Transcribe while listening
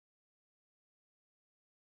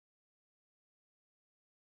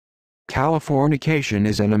Californication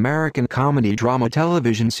is an American comedy drama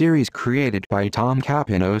television series created by Tom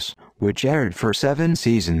Kapinos, which aired for 7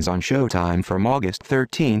 seasons on Showtime from August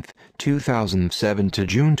 13, 2007 to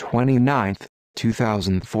June 29,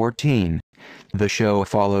 2014. The show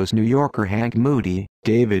follows New Yorker Hank Moody,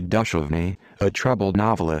 David Duchovny, a troubled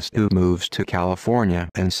novelist who moves to California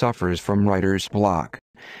and suffers from writer's block.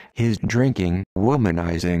 His drinking,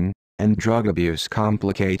 womanizing, and drug abuse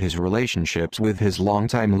complicate his relationships with his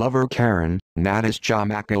longtime lover Karen, Natasha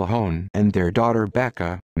McElhone, and their daughter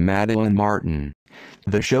Becca, Madeline Martin.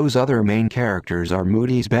 The show's other main characters are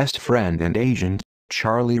Moody's best friend and agent,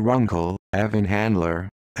 Charlie Runkle, Evan Handler,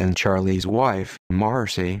 and Charlie's wife,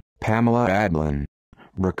 Marcy, Pamela Adlon.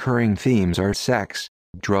 Recurring themes are sex,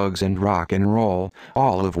 drugs and rock and roll,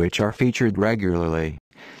 all of which are featured regularly.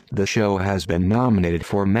 The show has been nominated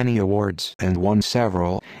for many awards and won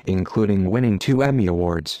several, including winning 2 Emmy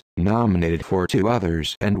Awards, nominated for 2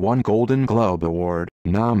 others, and 1 Golden Globe Award,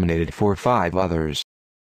 nominated for 5 others.